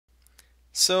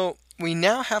So we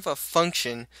now have a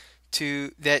function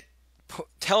that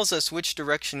tells us which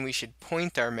direction we should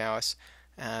point our mouse,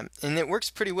 and it works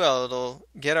pretty well. It'll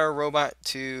get our robot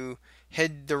to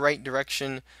head the right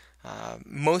direction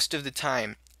most of the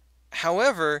time.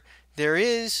 However, there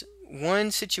is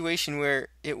one situation where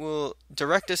it will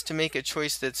direct us to make a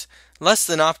choice that's less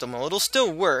than optimal. It'll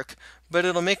still work, but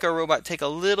it'll make our robot take a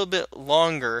little bit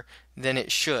longer than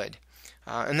it should.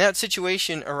 And that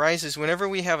situation arises whenever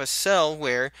we have a cell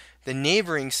where the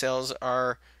neighboring cells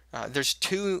are, there's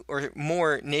two or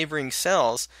more neighboring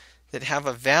cells that have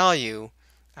a value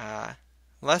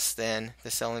less than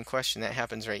the cell in question. That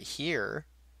happens right here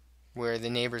where the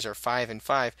neighbors are 5 and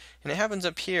 5, and it happens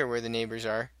up here where the neighbors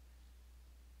are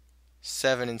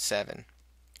 7 and 7.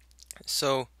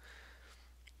 So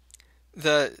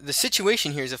the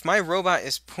situation here is if my robot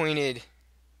is pointed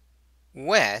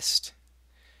west,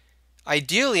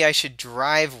 ideally I should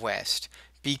drive west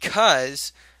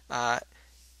because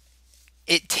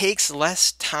it takes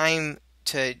less time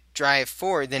to drive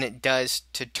forward than it does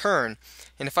to turn.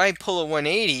 And if I pull a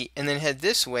 180 and then head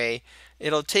this way,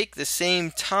 it'll take the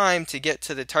same time to get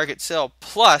to the target cell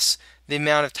plus the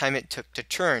amount of time it took to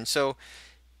turn. So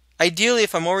ideally,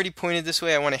 if I'm already pointed this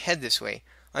way, I want to head this way.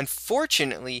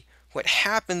 Unfortunately, what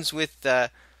happens with the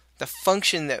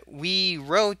function that we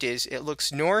wrote is it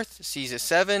looks north, sees a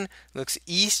 7, looks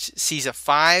east, sees a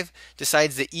 5,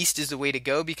 decides that east is the way to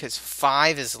go because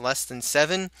 5 is less than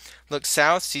 7, looks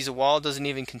south, sees a wall, doesn't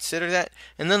even consider that,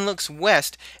 and then looks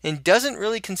west and doesn't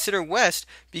really consider west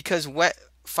because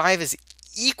 5 is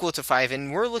equal to 5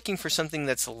 and we're looking for something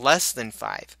that's less than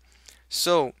 5.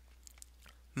 So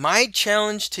my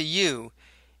challenge to you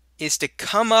is to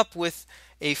come up with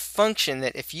a function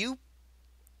that if you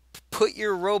put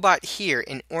your robot here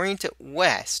and orient it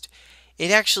west,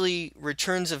 it actually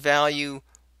returns a value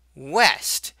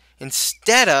west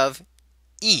instead of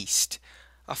east.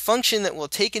 A function that will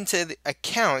take into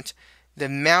account the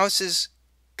mouse's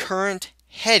current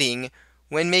heading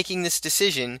when making this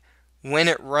decision when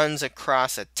it runs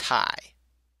across a tie.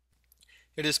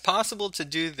 It is possible to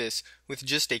do this with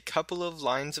just a couple of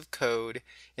lines of code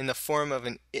in the form of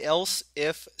an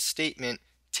else-if statement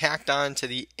tacked on to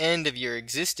the end of your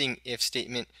existing if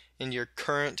statement in your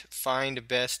current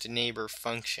findBestNeighbor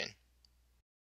function.